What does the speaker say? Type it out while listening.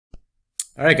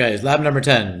All right, guys, lab number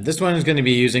 10. This one is going to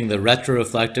be using the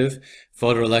retroreflective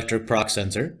photoelectric proc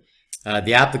sensor.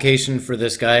 The application for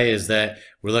this guy is that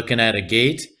we're looking at a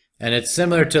gate, and it's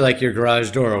similar to like your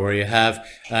garage door where you have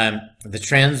the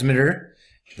transmitter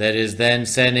that is then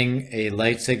sending a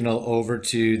light signal over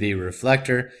to the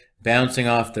reflector, bouncing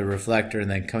off the reflector,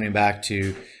 and then coming back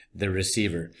to the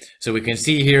receiver. So we can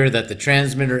see here that the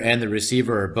transmitter and the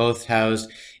receiver are both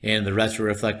housed in the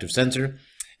retroreflective sensor.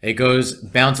 It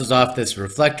bounces off this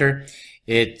reflector.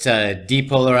 It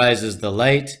depolarizes the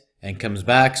light and comes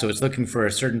back. So it's looking for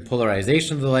a certain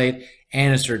polarization of the light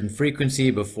and a certain frequency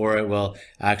before it will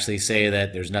actually say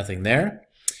that there's nothing there.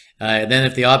 Then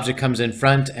if the object comes in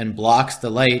front and blocks the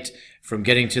light from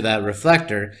getting to that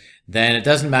reflector, then it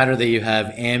doesn't matter that you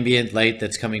have ambient light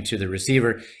that's coming to the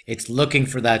receiver. It's looking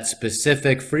for that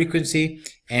specific frequency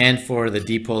and for the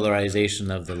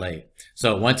depolarization of the light.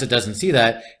 So once it doesn't see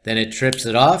that, then it trips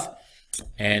it off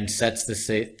and sets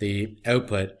the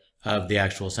output of the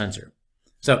actual sensor.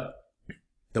 So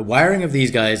the wiring of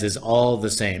these guys is all the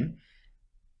same.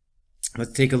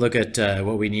 Let's take a look at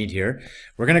what we need here.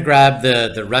 We're going to grab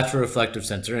the retroreflective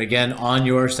sensor. Again, on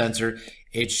your sensor,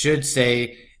 it should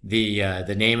say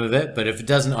the name of it, but if it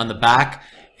doesn't, on the back,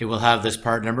 it will have this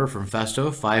part number from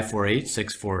Festo,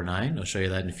 548649. I'll show you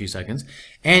that in a few seconds.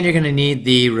 And you're going to need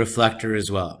the reflector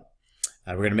as well.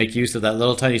 We're going to make use of that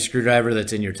little tiny screwdriver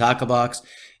that's in your tackle box,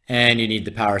 and you need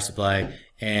the power supply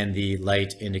and the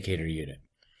light indicator unit.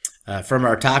 From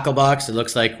our tackle box, it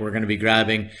looks like we're going to be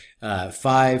grabbing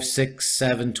 5, 6,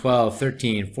 7, 12,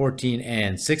 13, 14,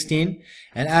 and 16.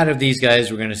 And out of these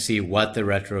guys, we're going to see what the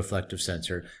retroreflective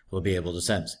sensor will be able to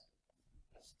sense.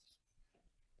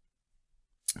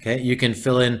 Okay, you can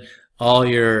fill in all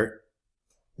your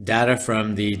data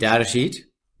from the data sheet.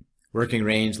 Working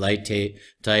range, light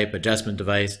type, adjustment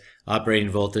device, operating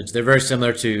voltage. They're very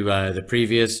similar to the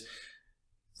previous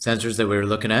sensors that we were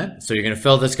looking at. So you're going to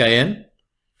fill this guy in,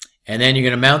 and then you're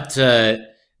going to mount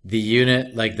the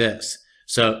unit like this.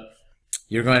 So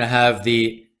you're going to have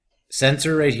the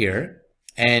sensor right here,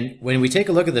 and when we take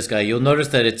a look at this guy, you'll notice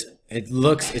that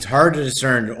it's hard to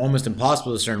discern, almost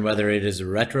impossible to discern whether it is a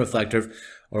retroreflective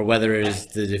or whether it is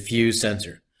the diffuse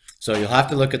sensor. So you'll have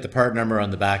to look at the part number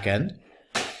on the back end.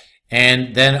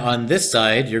 And then on this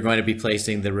side, you're going to be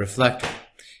placing the reflector.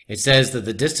 It says that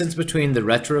the distance between the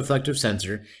retroreflective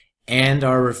sensor and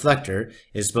our reflector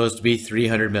is supposed to be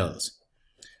 300 mils.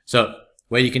 So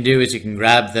what you can do is you can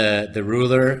grab the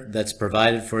ruler that's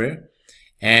provided for you,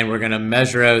 and we're going to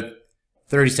measure out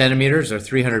 30 centimeters or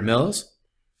 300 mils,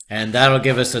 and that'll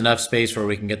give us enough space where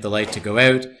we can get the light to go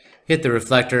out, hit the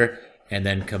reflector, and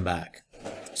then come back.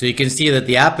 So you can see that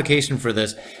the application for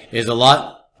this is a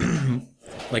lot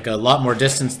more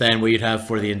distance than what you'd have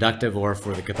for the inductive or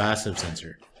for the capacitive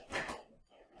sensor.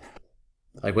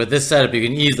 Like with this setup, you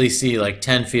can easily see like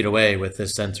 10 feet away with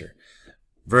this sensor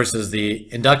versus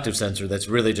the inductive sensor that's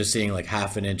really just seeing like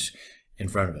half an inch in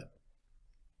front of it.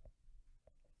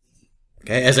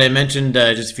 Okay, as I mentioned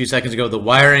just a few seconds ago, the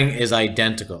wiring is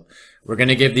identical. We're going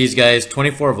to give these guys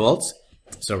 24 volts.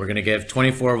 So we're going to give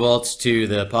 24 volts to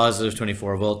the positive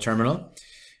 24 volt terminal.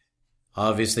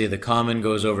 Obviously, the common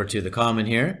goes over to the common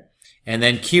here. And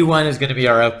then Q1 is going to be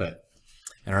our output.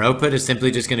 And our output is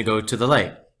simply just going to go to the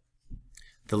light.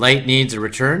 The light needs a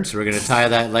return, so we're going to tie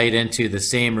that light into the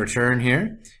same return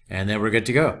here, and then we're good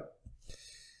to go.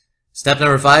 Step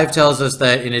number 5 tells us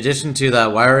that in addition to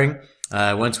that wiring,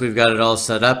 once we've got it all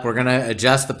set up, we're going to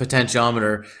adjust the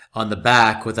potentiometer on the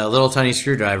back with that little tiny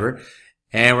screwdriver.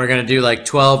 And we're going to do like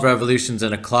 12 revolutions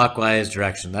in a clockwise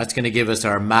direction. That's going to give us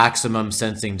our maximum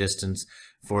sensing distance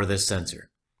for this sensor.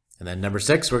 And then number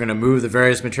 6, we're going to move the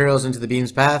various materials into the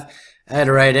beam's path at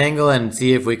a right angle and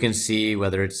see if we can see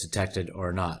whether it's detected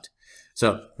or not.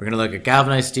 So we're going to look at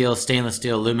galvanized steel, stainless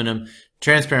steel, aluminum,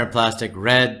 transparent plastic,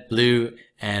 red, blue,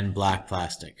 and black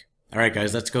plastic. All right,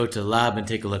 guys, let's go to the lab and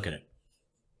take a look at it.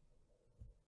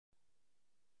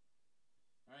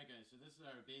 All right, guys, so this is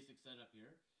our basic setup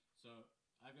here. So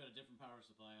I've got a different power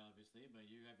supply, obviously, but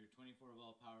you have your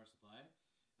 24-volt power supply.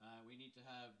 We need to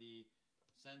have the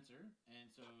sensor,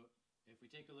 and so if we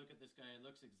take a look at this guy, it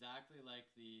looks exactly like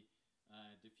the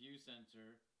diffuse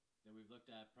sensor that we've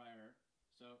looked at prior.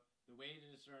 So the way to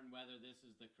discern whether this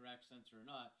is the correct sensor or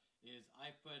not is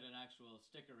I've put an actual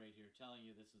sticker right here telling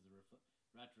you this is the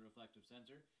retroreflective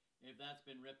sensor. If that's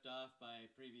been ripped off by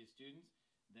previous students,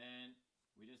 then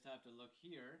we just have to look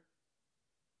here.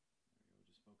 There we go,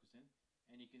 just focus in.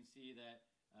 And you can see that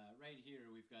right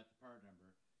here we've got the part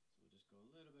number. So we'll just go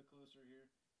a little bit closer here.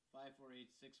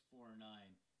 548649.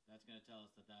 That's going to tell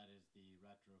us that that is the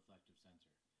retroreflective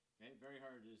sensor. Okay, very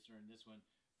hard to discern this one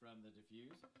from the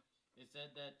diffuse. It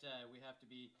said that we have to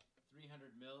be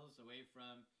 300 mils away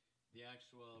from the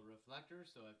actual reflector,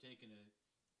 so I've taken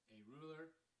a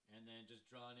ruler and then just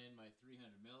drawn in my 300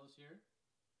 mils here.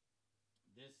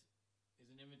 This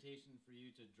is an invitation for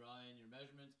you to draw in your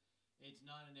measurements. It's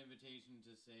not an invitation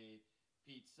to say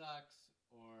Pete sucks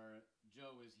or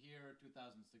Joe is here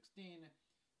 2016.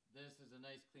 This is a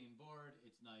nice clean board.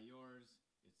 It's not yours.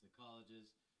 It's the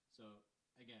college's. So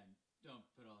again, don't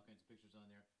put all kinds of pictures on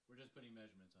there. We're just putting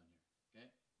measurements on here. Okay?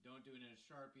 Don't do it in a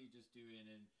Sharpie. Just do it in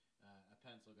a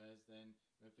pencil, guys. Then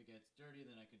if it gets dirty,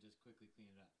 then I can just quickly clean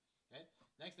it up. Okay?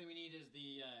 Next thing we need is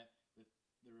the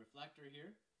reflector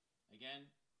here.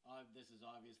 Again, this is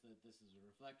obvious that this is a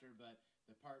reflector, but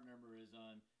the part number is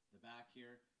on the back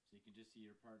here. So you can just see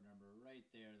your part number right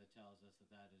there that tells us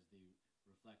that that is the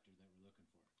reflector that we're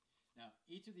looking for. Now,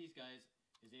 each of these guys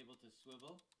is able to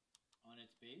swivel on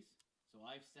its base. So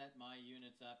I've set my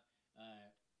units up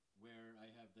where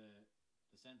I have the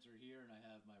sensor here and I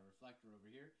have my reflector over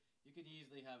here. You could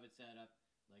easily have it set up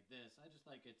like this. I just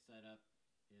like it set up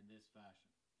in this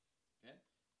fashion. Okay.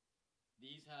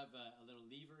 These have a little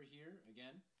lever here,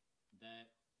 again,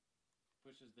 that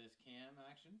pushes this cam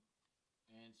action.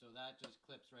 And so that just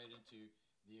clips right into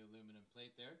the aluminum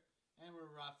plate there. And we're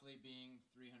roughly being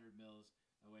 300 mils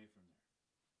away from there.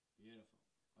 Beautiful.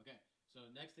 Okay, so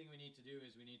next thing we need to do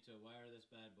is we need to wire this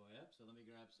bad boy up. So let me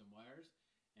grab some wires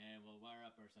and we'll wire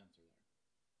up our sensor there.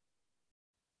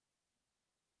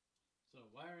 So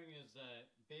wiring is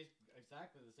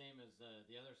exactly the same as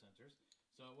the other sensors.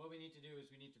 So what we need to do is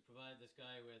we need to provide this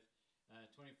guy with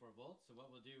 24 volts. So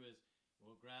what we'll do is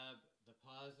we'll grab the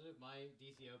positive. My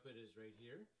DC output is right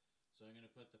here. So I'm going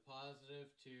to put the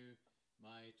positive to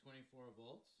my 24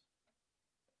 volts.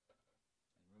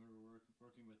 And remember, we're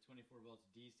working with 24 volts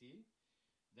DC.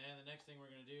 Then the next thing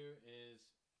we're going to do is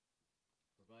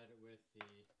provide it with the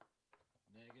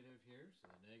negative here.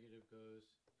 So the negative goes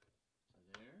to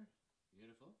there.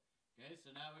 Beautiful. Okay,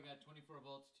 so now we got 24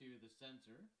 volts to the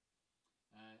sensor.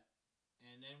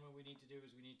 And then what we need to do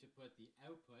is we need to put the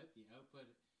output. The output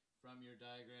from your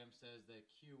diagram says that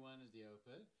Q1 is the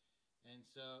output. And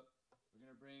so we're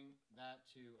going to bring that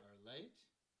to our light.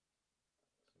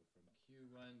 So from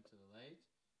Q1 to the light.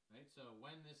 Right? So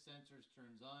when this sensor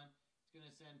turns on, it's going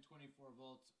to send 24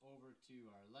 volts over to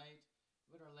our light.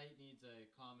 But our light needs a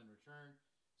common return.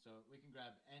 So we can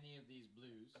grab any of these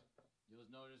blues. You'll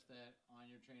notice that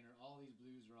on your trainer, all these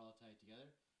blues are all tied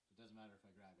together. It doesn't matter if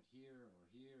I grab it here or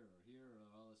here or here or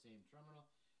all the same terminal.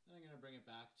 Then I'm going to bring it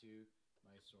back to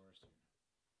my source here.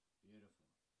 Beautiful.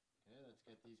 Okay, let's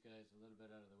get these guys a little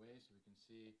bit out of the way so we can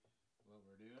see what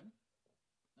we're doing.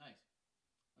 Nice.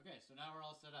 Okay, so now we're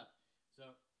all set up.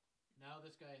 So now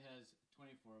this guy has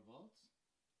 24 volts.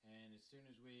 And as soon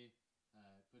as we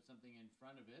put something in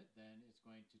front of it, then it's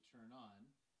going to turn on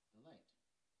the light.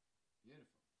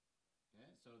 Beautiful. Okay,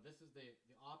 so this is the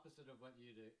opposite of what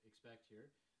you'd expect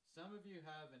here. Some of you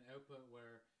have an output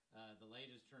where the light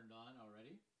is turned on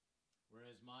already,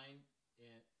 whereas mine,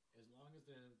 as long as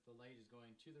the light is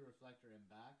going to the reflector and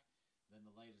back, then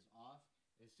the light is off.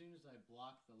 As soon as I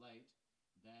block the light,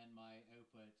 then my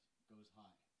output goes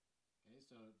high. Okay,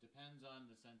 so it depends on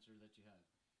the sensor that you have.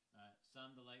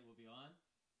 Some the light will be on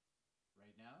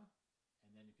right now,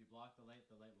 and then if you block the light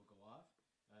will go off.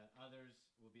 Others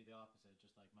will be the opposite,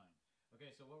 just like mine.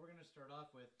 Okay, so what we're going to start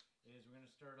off with is we're going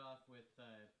to start off with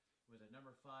a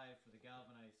number 5 for the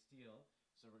galvanized steel.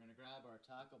 So we're going to grab our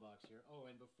tackle box here. Oh,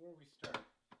 and before we start,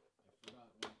 I forgot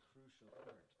one crucial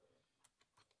part.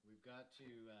 We've got to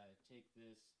take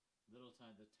this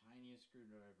the tiniest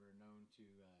screwdriver known to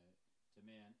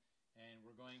man, and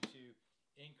we're going to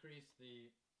increase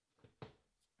the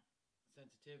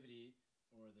sensitivity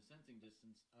or the sensing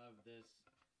distance of this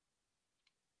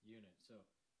unit. So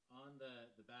on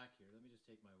the back here, let me just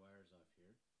take my wires off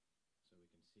here so we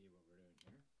can see what we're doing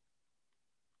here.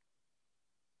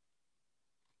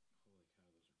 Holy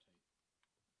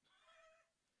cow,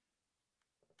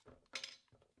 those are tight.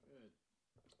 Good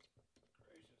gracious.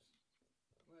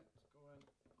 What's going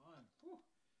on? Whew.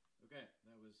 Okay,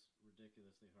 that was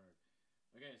ridiculously hard.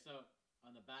 Okay, so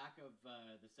on the back of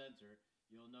the sensor,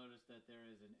 you'll notice that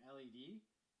there is an LED,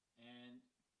 and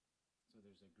so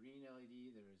there's a green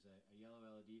LED, there is a yellow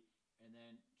LED, and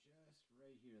then just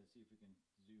right here, let's see if we can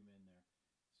zoom in there.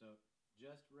 So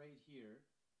just right here,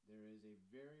 there is a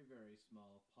very, very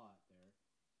small pot there,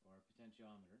 or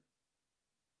potentiometer.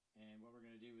 And what we're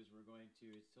going to do is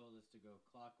it's told us to go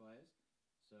clockwise.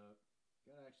 So you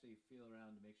got to actually feel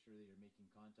around to make sure that you're making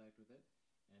contact with it.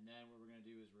 And then what we're going to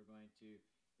do is we're going to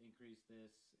increase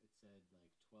this, it said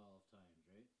like 12 times,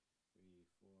 right? 3,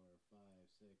 4,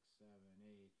 5, 6, 7,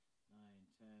 8, 9,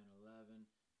 10, 11,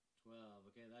 12.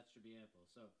 Okay, that should be ample.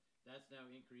 So that's now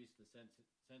increased the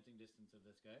sensing distance of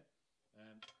this guy.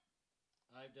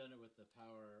 I've done it with the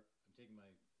power. I'm taking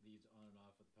my leads on and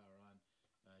off with the power on,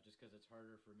 just because it's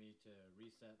harder for me to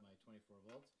reset my 24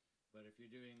 volts. But if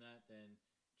you're doing that, then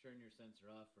turn your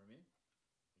sensor off for me.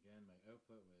 Again, my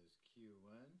output was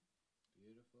Q1.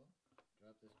 Beautiful.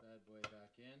 Drop this bad boy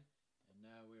back in, and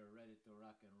now we are ready to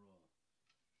rock and roll.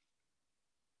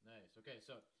 Nice. Okay,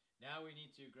 so now we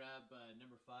need to grab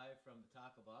number 5 from the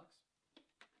tackle box.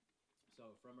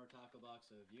 So from our tackle box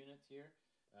of units here,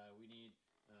 we need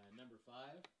number 5.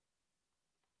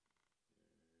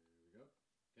 There we go.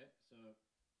 Okay, so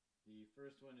the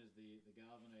first one is the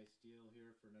galvanized steel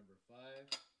here for number 5.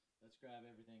 Let's grab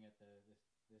everything at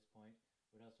this point.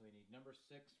 What else do we need? Number 6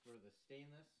 for the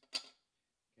stainless.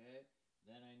 Okay,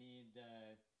 then I need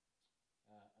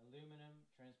aluminum,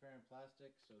 transparent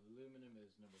plastic. So the aluminum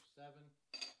is number 7.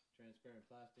 Transparent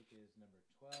plastic is number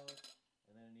 12.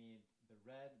 And then I need the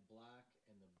red, black,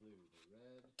 and the blue. The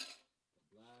red, the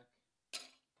black,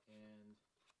 and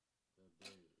the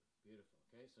blue. Beautiful.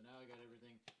 Okay, so now I got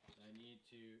everything I need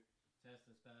to test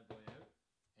this bad boy out.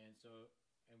 And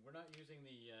we're not using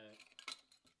the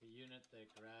unit that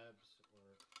grabs,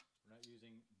 or we're not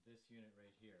using this unit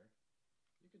right here.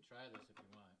 You can try this if you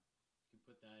want. You can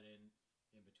put that in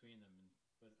between them.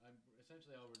 But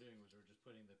essentially all we're doing was we're just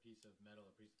putting the piece of metal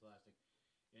or piece of plastic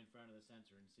in front of the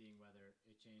sensor and seeing whether it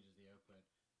changes the output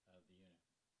of the unit.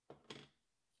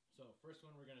 So first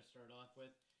one we're going to start off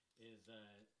with is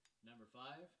number 5.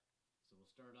 So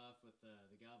we'll start off with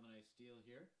the galvanized steel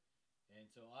here. And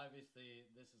so obviously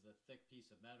this is a thick piece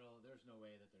of metal. There's no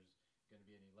way that there's going to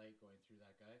be any light going through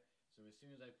that guy. So as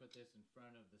soon as I put this in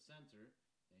front of the sensor,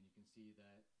 then you can see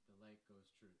that the light goes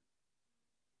true.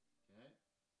 Okay?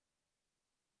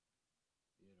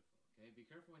 Beautiful. Okay, be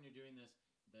careful when you're doing this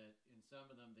that in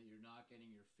some of them that you're not getting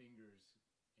your fingers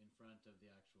in front of the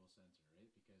actual sensor,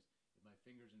 right? Because if my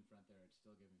finger's in front there, it's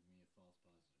still giving me a false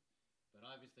positive. But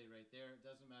obviously right there, it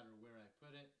doesn't matter where I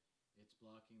put it, it's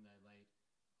blocking that light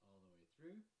all the way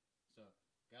through. So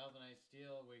galvanized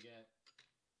steel, we get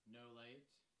no light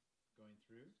going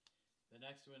through. The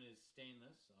next one is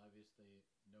stainless. Obviously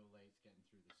no light's getting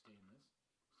through the stainless.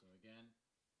 So again,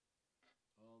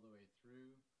 all the way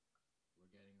through,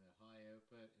 we're getting the high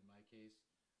output, in my case,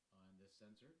 on this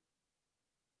sensor.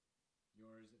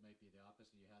 Yours, it might be the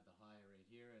opposite. You had the high right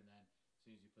here, and then as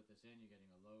soon as you put this in, you're getting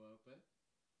a low output.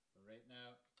 But right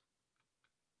now,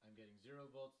 I'm getting 0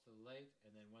 volts to the light,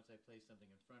 and then once I place something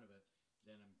in front of it,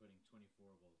 then I'm putting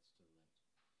 24 volts to the light.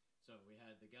 So we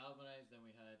had the galvanized, then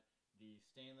we had the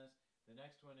stainless. The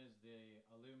next one is the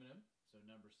aluminum, so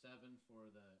number 7 for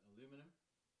the aluminum.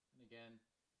 And again,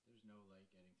 there's no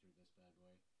light getting through this bad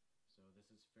boy. So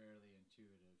this is fairly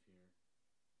intuitive here.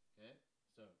 Okay,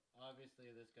 so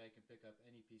obviously this guy can pick up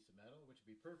any piece of metal, which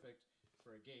would be perfect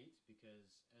for a gate,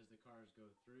 because as the cars go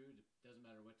through, it doesn't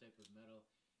matter what type of metal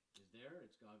is there,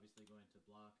 it's obviously going to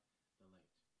block the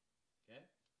light. Okay?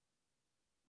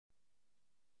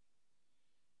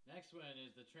 Next one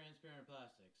is the transparent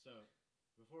plastic. So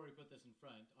before we put this in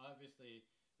front, obviously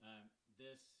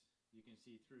this you can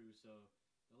see through, so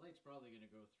the light's probably going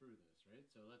to go through this, right?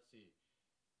 So let's see.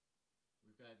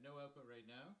 We've got no output right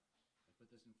now. I put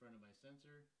this in front of my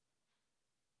sensor,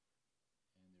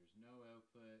 and there's no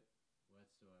output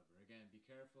whatsoever. Again, be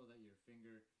careful that your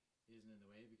finger isn't in the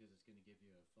way, because it's going to give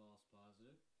you a false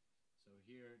positive. So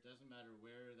here, it doesn't matter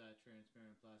where that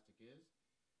transparent plastic is,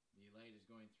 the light is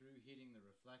going through, hitting the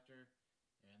reflector,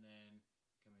 and then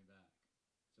coming back.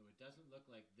 So it doesn't look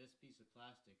like this piece of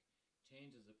plastic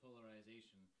changes the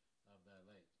polarization of that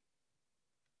light.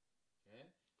 Okay,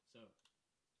 so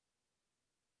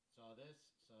saw this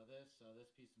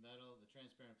piece of metal, the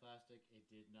transparent plastic, it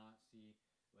did not see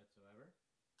whatsoever.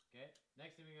 Okay,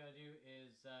 next thing we gotta do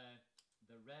is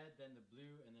the red, then the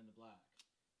blue, and then the black.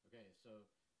 Okay, so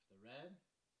the red.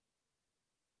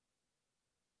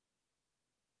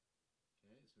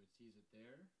 Okay, so it sees it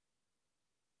there.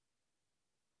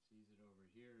 Sees it over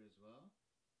here as well.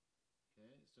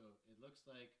 Okay, so it looks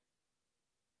like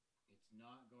it's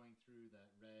not going through that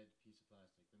red piece of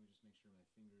plastic. Let me just make sure my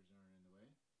fingers aren't in the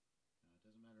way. No, it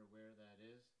doesn't matter where that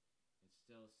is. It's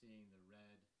still seeing the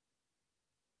red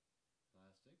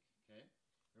plastic. Okay.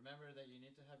 Remember that you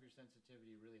need to have your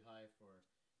sensitivity really high for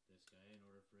this guy in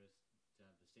order for us to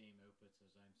have the same outputs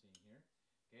as I'm seeing here.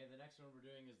 Okay, the next one we're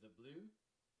doing is the blue.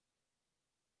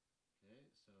 Okay,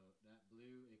 so that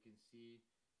blue it can see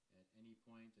at any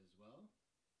point as well.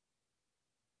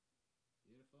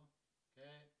 Beautiful.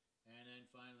 Okay, and then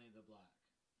finally the black.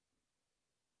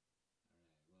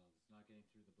 Alright, well, it's not getting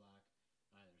through the black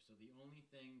either. So the only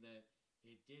thing that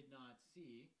it did not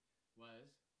see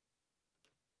was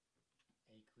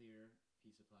a clear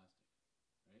piece of plastic,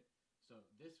 right? So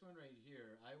this one right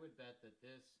here, I would bet that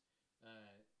this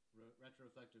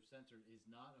retroreflective sensor is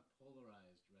not a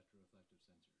polarized retroreflective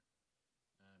sensor,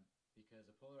 because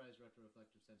a polarized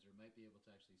retroreflective sensor might be able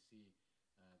to actually see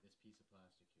this piece of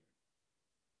plastic here.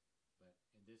 But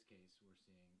in this case, we're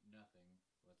seeing nothing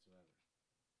whatsoever.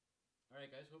 All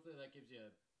right, guys, hopefully that gives you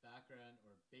a background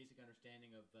or basic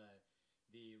understanding of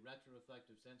the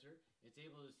retroreflective sensor. It's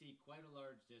able to see quite a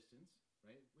large distance,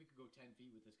 right? We could go 10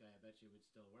 feet with this guy. I bet you it would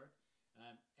still work.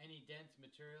 Any dense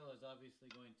material is obviously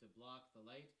going to block the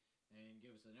light and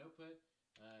give us an output,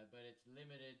 but it's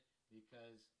limited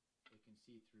because it can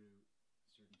see through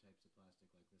certain types of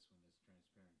plastic like this one that's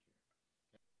transparent here.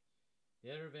 Okay.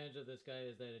 The other advantage of this guy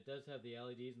is that it does have the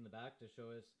LEDs in the back to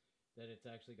show us that it's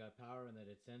actually got power and that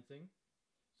it's sensing.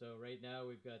 So right now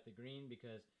we've got the green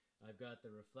because I've got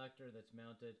the reflector that's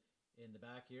mounted in the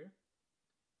back here.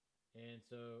 And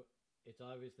so it's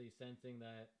obviously sensing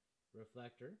that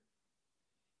reflector.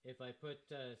 If I put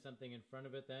something in front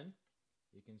of it then,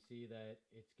 you can see that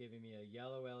it's giving me a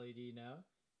yellow LED now,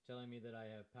 telling me that I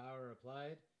have power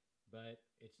applied, but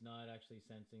it's not actually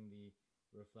sensing the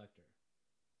reflector.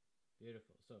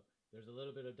 Beautiful. So there's a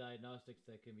little bit of diagnostics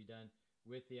that can be done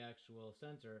with the actual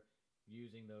sensor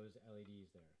using those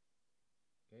LEDs there.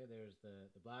 Okay, there's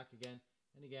the black again,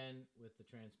 and again with the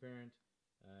transparent,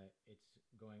 it's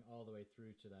going all the way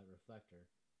through to that reflector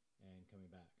and coming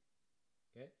back.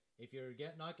 Okay, if you're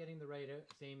not getting the right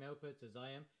same outputs as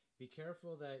I am, be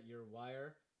careful that your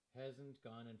wire hasn't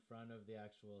gone in front of the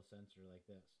actual sensor like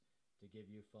this to give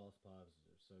you false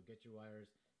positives. So get your wires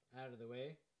out of the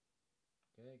way.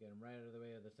 Okay, get them right out of the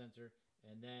way of the sensor,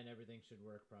 and then everything should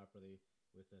work properly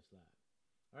with this lab.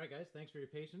 All right, guys, thanks for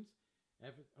your patience.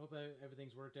 Hope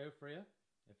everything's worked out for you.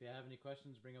 If you have any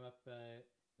questions, bring them up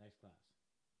next class.